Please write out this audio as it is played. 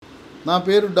నా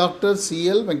పేరు doctor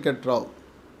CL Venkat రావు.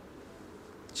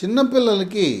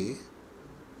 చిన్నపిల్లలకి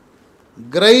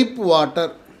గ్రైప్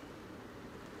వాటర్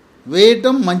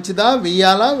వేయటం మంచిదా,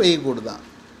 వేయాలా, వేయకూడదా?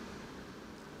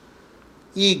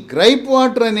 ఈ గ్రైప్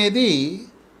వాటర్ అనేది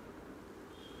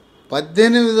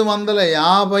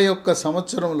 1851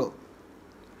 సంవత్సరంలో,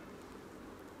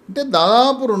 అంటే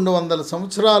దాదాపు 200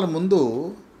 సంవత్సరాల ముందు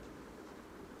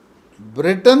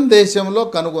బ్రిటన్ దేశంలో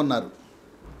కనుగొన్నారు.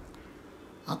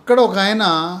 అక్కడ ఒక ఆయన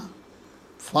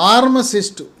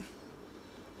ఫార్మసిస్టు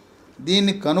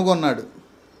దీన్ని కనుగొన్నాడు.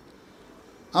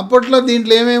 అప్పట్లో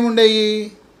దీంట్లో ఏమేమి ఉండేవి?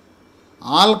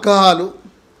 ఆల్కహాలు,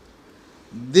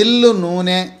 దిల్లు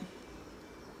నూనె,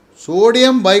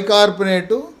 సోడియం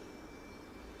బైకార్బోనేటు,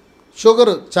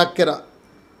 షుగరు, చక్కెర,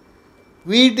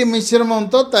 వీటి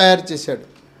మిశ్రమంతో తయారు చేశాడు.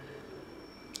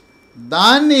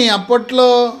 దాన్ని అప్పట్లో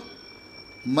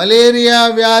మలేరియా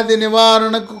వ్యాధి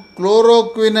నివారణకు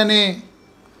క్లోరోక్విన్ అనే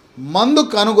మందు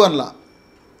కనుగొనలా.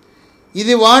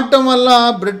 ఇది వాడటం వల్ల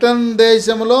బ్రిటన్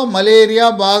దేశంలో మలేరియా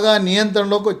బాగా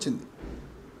నియంత్రణలోకి వచ్చింది.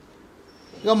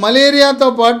 ఇక మలేరియాతో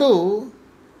పాటు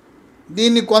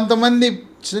దీన్ని కొంతమంది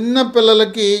చిన్న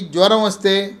పిల్లలకి జ్వరం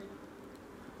వస్తే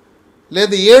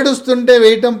లేదా ఏడుస్తుంటే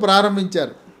వేయటం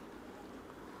ప్రారంభించారు.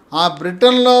 ఆ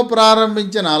బ్రిటన్లో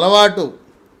ప్రారంభించిన అలవాటు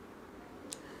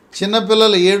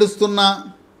చిన్నపిల్లలు ఏడుస్తున్నా,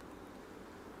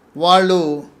 వాళ్ళు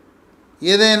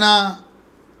ఏదైనా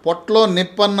పొట్టలో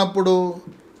నిప్పన్నప్పుడు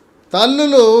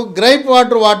తల్లులు గ్రైప్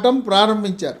వాటర్ వాడటం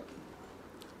ప్రారంభించారు.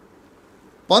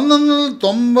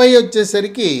 1990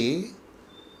 వచ్చేసరికి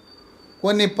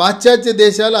కొన్ని పాశ్చాత్య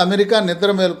దేశాలు, అమెరికా నిద్ర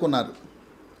మేలుకున్నారు.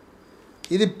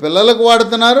 ఇది పిల్లలకు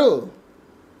వాడుతున్నారు,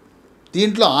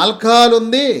 దీంట్లో ఆల్కహాల్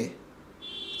ఉంది,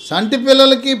 సంటి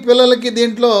పిల్లలకి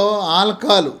దీంట్లో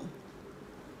ఆల్కహాల్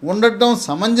ఉండటం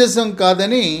సమంజసం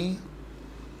కాదని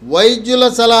వైద్యుల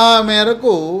సలహా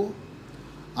మేరకు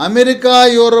అమెరికా,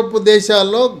 యూరప్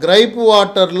దేశాల్లో గ్రైప్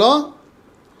వాటర్లో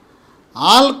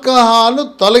ఆల్కహాల్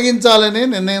తొలగించాలనే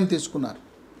నిర్ణయం తీసుకున్నారు.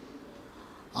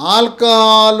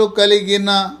 ఆల్కహాల్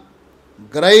కలిగిన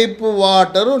గ్రైప్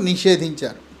వాటరు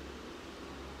నిషేధించారు.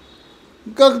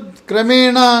 ఇంకా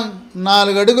క్రమేణా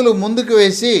 4 అడుగులు ముందుకు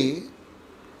వేసి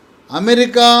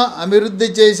అమెరికా అభివృద్ధి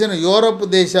చేసిన యూరప్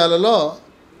దేశాలలో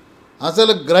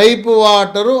అసలు గ్రైప్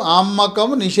వాటరు అమ్మకం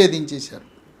నిషేధించేశారు.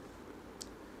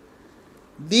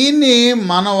 దీన్ని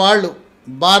మన వాళ్ళు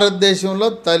భారతదేశంలో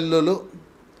తల్లులు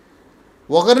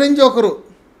ఒకరి నుంచి ఒకరు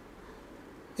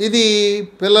ఇది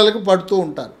పిల్లలకు పడుతూ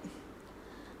ఉంటారు.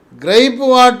 గ్రైప్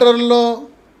వాటర్లో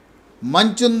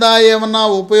మంచుందా, ఏమన్నా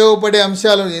ఉపయోగపడే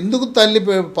అంశాలు ఎందుకు తల్లి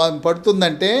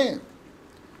పడుతుందంటే,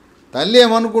 తల్లి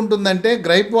ఏమనుకుంటుందంటే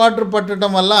గ్రైప్ వాటర్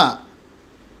పట్టడం వల్ల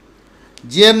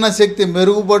జీర్ణశక్తి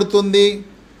మెరుగుపడుతుంది,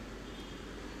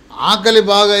 ఆకలి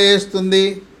బాగా వేస్తుంది,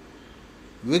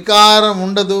 వికారం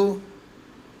ఉండదు,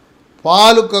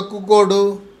 పాలు కక్కుకోడు,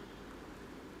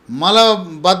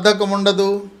 మలబద్ధకం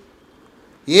ఉండదు,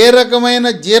 ఏ రకమైన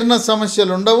జీర్ణ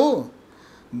సమస్యలు ఉండవు,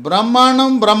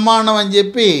 బ్రహ్మాండం అని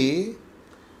చెప్పి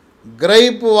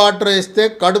గ్రైప్ వాటర్ వేస్తే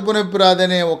కడుపు నొప్పి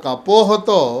రాదనే ఒక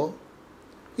అపోహతో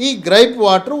ఈ గ్రైప్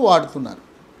వాటర్ వాడుతున్నారు.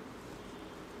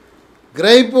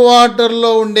 గ్రైప్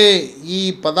వాటర్లో ఉండే ఈ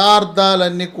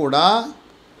పదార్థాలన్నీ కూడా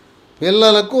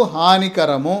పిల్లలకు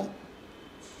హానికరము.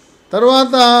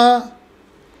 తర్వాత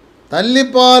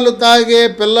తల్లిపాలు తాగే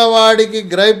పిల్లవాడికి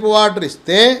గ్రైప్ వాటర్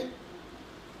ఇస్తే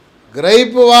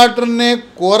గ్రైప్ వాటర్నే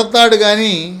కోరతాడు,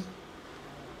 కానీ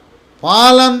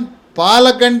పాల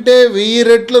కంటే 1000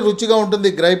 రెట్లు రుచిగా ఉంటుంది.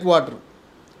 గ్రైప్ వాటర్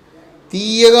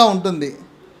తీయగా ఉంటుంది,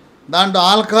 దాంట్లో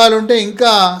ఆల్కహాల్ ఉంటే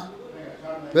ఇంకా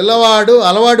పిల్లవాడు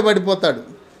అలవాటు పడిపోతాడు.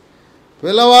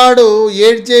 పిల్లవాడు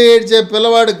ఏడ్చే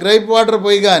పిల్లవాడు గ్రైప్ వాటర్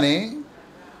పోయిగానే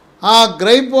ఆ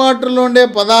గ్రైప్ వాటర్లో ఉండే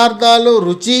పదార్థాలు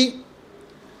రుచి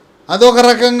అదొక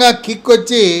రకంగా కిక్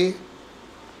వచ్చి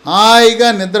హాయిగా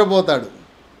నిద్రపోతాడు.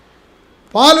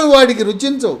 పాలు వాడికి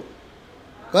రుచించవు.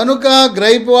 కనుక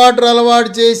గ్రైప్ వాటర్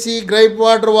అలవాటు చేసి గ్రైప్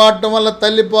వాటర్ వాడటం వల్ల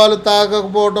తల్లి పాలు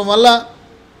తాగకపోవటం వల్ల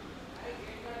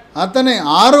అతని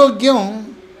ఆరోగ్యం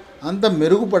అంత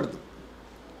మెరుగుపడదు.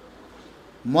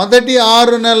 మొదటి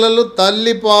 6 నెలలు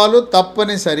తల్లిపాలు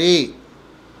తప్పనిసరి.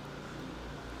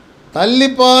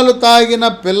 తల్లిపాలు తాగిన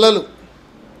పిల్లలు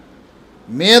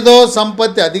మేధో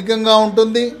సంపత్తి అధికంగా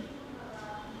ఉంటుంది.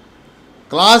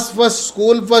 Class first,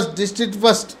 school first, district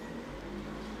first,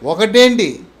 ఒకటేంటి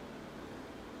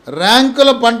ర్యాంకుల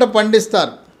పంట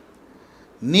పండిస్తారు.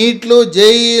 నీట్లు,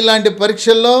 జేఈ లాంటి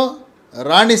పరీక్షల్లో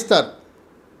రాణిస్తారు.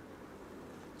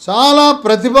 చాలా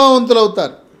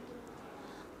ప్రతిభావంతులవుతారు.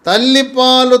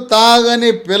 తల్లిపాలు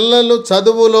తాగని పిల్లలు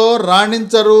చదువులో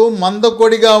రాణించరు,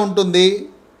 మందకొడిగా ఉంటుంది,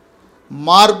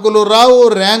 మార్కులు రావు,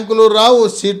 ర్యాంకులు రావు,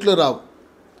 సీట్లు రావు.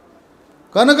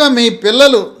 కనుక మీ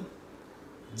పిల్లలు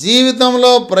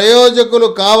జీవితంలో ప్రయోజకులు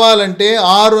కావాలంటే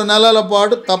 6 నెలల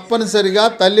పాటు తప్పనిసరిగా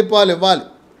తల్లిపాలు ఇవ్వాలి.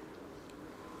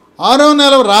 6వ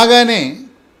నెల రాగానే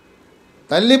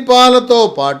తల్లిపాలతో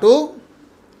పాటు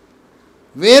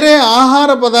వేరే ఆహార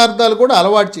పదార్థాలు కూడా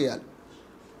అలవాటు చేయాలి.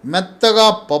 మెత్తగా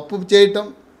పప్పు చేయటం,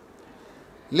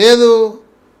 లేదు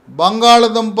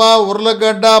బంగాళదుంప,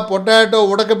 ఉర్లగడ్డ, పొటాటో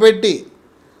ఉడకబెట్టి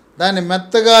దాన్ని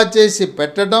మెత్తగా చేసి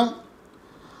పెట్టడం,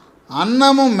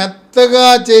 అన్నము మెత్తగా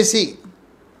చేసి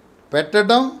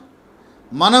పెట్టడం,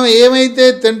 మనం ఏమైతే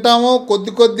తింటామో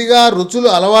కొద్ది కొద్దిగా రుచులు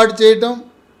అలవాటు చేయటం,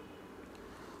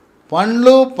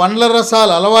 పండ్ల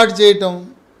రసాలు అలవాటు చేయటం,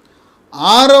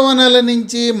 6వ నెల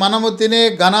నుంచి మనము తినే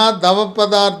ఘన ద్రవ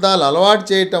పదార్థాలు అలవాటు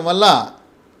చేయటం వల్ల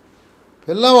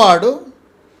పిల్లవాడు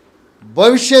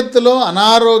భవిష్యత్తులో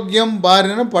అనారోగ్యం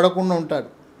బారిన పడకుండా ఉంటాడు.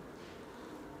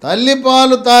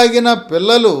 తల్లిపాలు తాగిన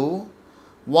పిల్లలు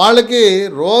వాళ్ళకి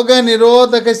రోగ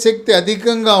నిరోధక శక్తి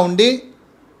అధికంగా ఉండి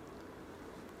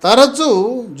తరచూ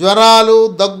జ్వరాలు,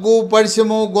 దగ్గు,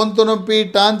 పడిశము, గొంతు నొప్పి,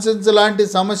 టాన్సిల్స్ లాంటి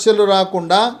సమస్యలు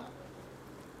రాకుండా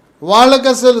వాళ్ళకి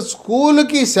అసలు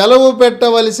స్కూలుకి సెలవు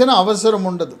పెట్టవలసిన అవసరం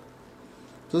ఉండదు.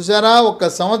 చూసారా, 1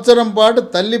 సంవత్సరం పాటు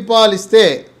తల్లిపాలు ఇస్తే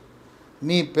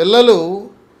మీ పిల్లలు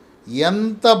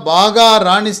ఎంత బాగా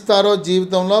రాణిస్తారో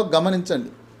జీవితంలో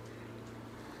గమనించండి.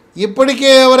 ఇప్పటికే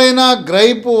ఎవరైనా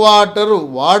గ్రైప్ వాటరు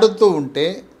వాడుతూ ఉంటే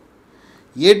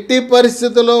ఎట్టి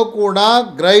పరిస్థితుల్లో కూడా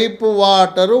గ్రైప్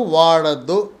వాటరు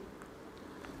వాడద్దు.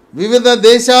 వివిధ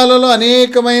దేశాలలో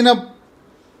అనేకమైన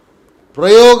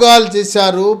ప్రయోగాలు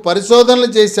చేశారు, పరిశోధనలు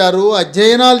చేశారు,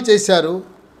 అధ్యయనాలు చేశారు.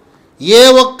 ఏ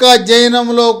ఒక్క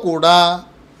అధ్యయనంలో కూడా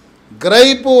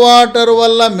గ్రైప్ వాటర్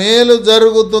వల్ల మేలు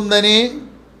జరుగుతుందని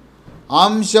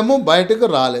అంశము బయటకు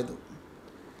రాలేదు.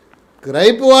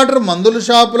 గ్రైప్ వాటర్ మందుల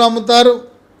షాపులు అమ్ముతారు,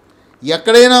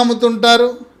 ఎక్కడైనా అమ్ముతుంటారు.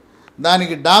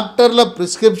 దానికి డాక్టర్ల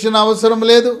ప్రిస్క్రిప్షన్ అవసరం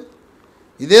లేదు.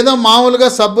 ఇదేదో మామూలుగా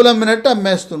సబ్బులు అమ్మినట్టు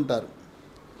అమ్మేస్తుంటారు.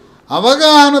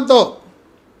 అవగాహనతో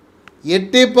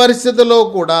ఎట్టి పరిస్థితుల్లో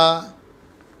కూడా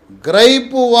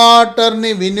గ్రైప్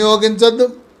వాటర్ని వినియోగించద్దు.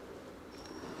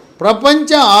 ప్రపంచ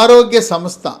ఆరోగ్య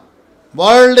సంస్థ,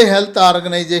 వరల్డ్ హెల్త్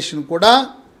ఆర్గనైజేషన్ కూడా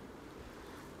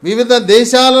వివిధ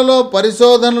దేశాలలో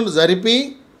పరిశోధనలు జరిపి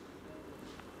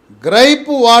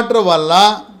గ్రైప్ వాటర్ వల్ల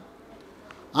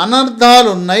అనర్థాలు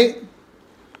ఉన్నాయి,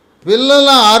 పిల్లల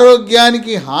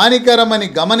ఆరోగ్యానికి హానికరమని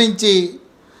గమనించి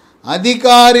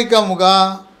అధికారికముగా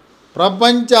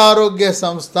ప్రపంచ ఆరోగ్య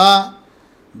సంస్థ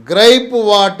గ్రైప్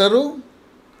వాటరు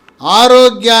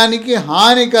ఆరోగ్యానికి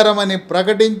హానికరమని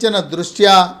ప్రకటించిన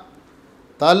దృష్ట్యా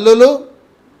తల్లులు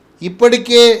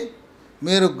ఇప్పటికే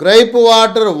మీరు గ్రైప్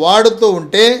వాటర్ వాడుతూ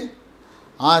ఉంటే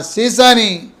ఆ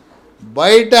సీసాని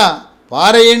బయట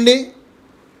పారేయండి.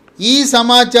 ఈ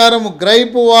సమాచారం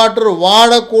గ్రైప్ వాటర్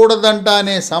వాడకూడదంట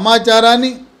అనే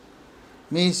సమాచారాన్ని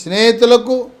మీ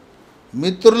స్నేహితులకు,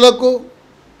 మిత్రులకు,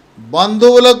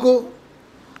 బంధువులకు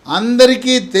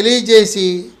అందరికీ తెలియజేసి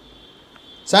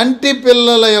చంటి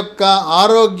పిల్లల యొక్క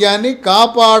ఆరోగ్యాన్ని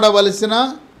కాపాడవలసిన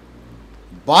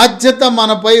బాధ్యత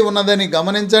మనపై ఉన్నదని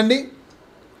గమనించండి.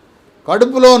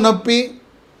 కడుపులో నొప్పి,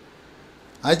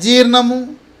 అజీర్ణము,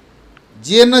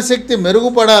 జీర్ణశక్తి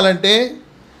మెరుగుపడాలంటే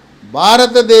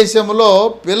భారతదేశంలో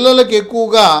పిల్లలకు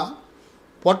ఎక్కువగా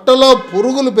పొట్టలో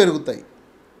పురుగులు పెరుగుతాయి.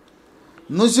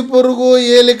 నుసి పురుగు,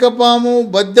 ఏలికపాము,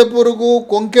 బద్దె పురుగు,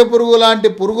 కొంకె పురుగు లాంటి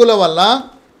పురుగుల వల్ల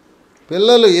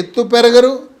పిల్లలు ఎత్తు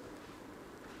పెరగరు,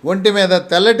 ఒంటి మీద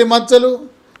తెల్లటి మచ్చలు,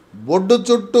 బొడ్డు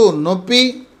చుట్టూ నొప్పి,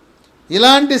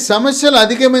 ఇలాంటి సమస్యలు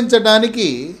అధిగమించడానికి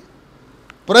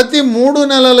ప్రతి 3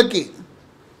 నెలలకి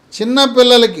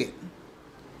చిన్నపిల్లలకి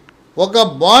ఒక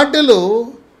బాటిలు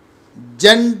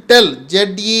జెంటెల్,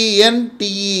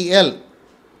 ZENTEL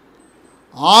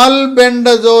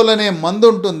ఆల్బెండజోల్ అనే మందు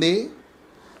ఉంటుంది.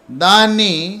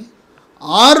 దాన్ని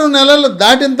 6 నెలలు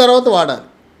దాటిన తర్వాత వాడాలి.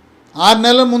 6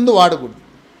 నెలల ముందు వాడకూడదు.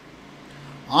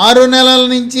 6 నెలల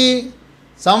నుంచి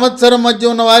సంవత్సరం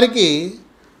మధ్య ఉన్న వారికి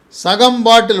సగం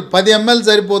బాటిల్ 10 ml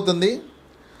సరిపోతుంది.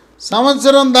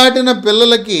 సంవత్సరం దాటిన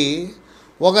పిల్లలకి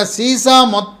ఒక సీసా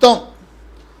మొత్తం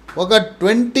ఒక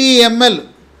 20 ml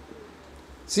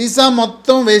సీసా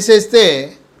మొత్తం వేసేస్తే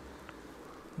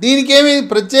దీనికేమీ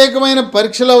ప్రత్యేకమైన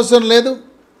పరీక్షలు అవసరం లేదు.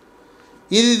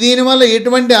 దీనివల్ల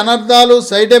ఎటువంటి అనర్థాలు,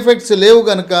 సైడ్ ఎఫెక్ట్స్ లేవు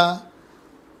కనుక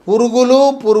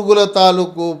పురుగుల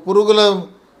తాలూకు పురుగుల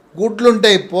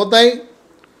గుడ్లుంటాయి, పోతాయి.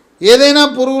 ఏదైనా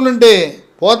పురుగులుంటే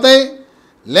పోతాయి,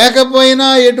 లేకపోయినా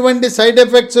ఎటువంటి సైడ్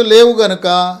ఎఫెక్ట్స్ లేవు కనుక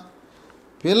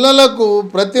పిల్లలకు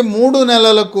ప్రతి 3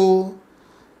 నెలలకు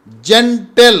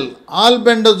జెంటెల్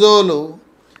ఆల్బెండజోలు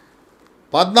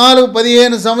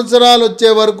 14-15 సంవత్సరాలు వచ్చే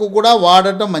వరకు కూడా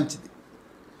వాడటం మంచిది.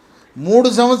 3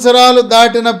 సంవత్సరాలు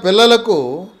దాటిన పిల్లలకు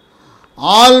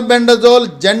ఆల్బెండజోల్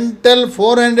జెంటల్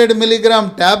 400 మిలీగ్రామ్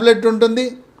ట్యాబ్లెట్ ఉంటుంది.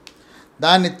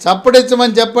 దాన్ని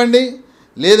చప్పడించమని చెప్పండి,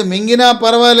 లేదు మింగినా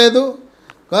పర్వాలేదు.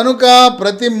 కనుక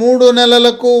ప్రతి 3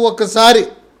 నెలలకు ఒకసారి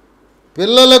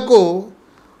పిల్లలకు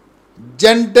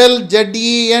జెంటల్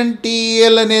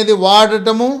ZENTEL అనేది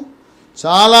వాడటము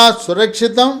చాలా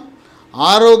సురక్షితం,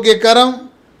 ఆరోగ్యకరం.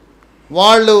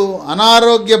 వాళ్ళు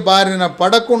అనారోగ్య బారిన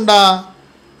పడకుండా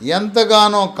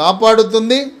ఎంతగానో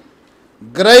కాపాడుతుంది.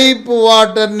 గ్రైప్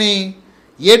వాటర్ని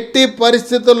ఎట్టి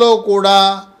పరిస్థితుల్లో కూడా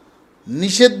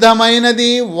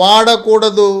నిషిద్ధమైనది,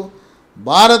 వాడకూడదు.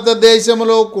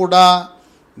 భారతదేశంలో కూడా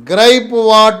గ్రైప్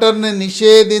వాటర్ని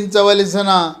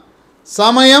నిషేధించవలసిన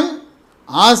సమయం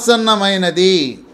ఆసన్నమైనది.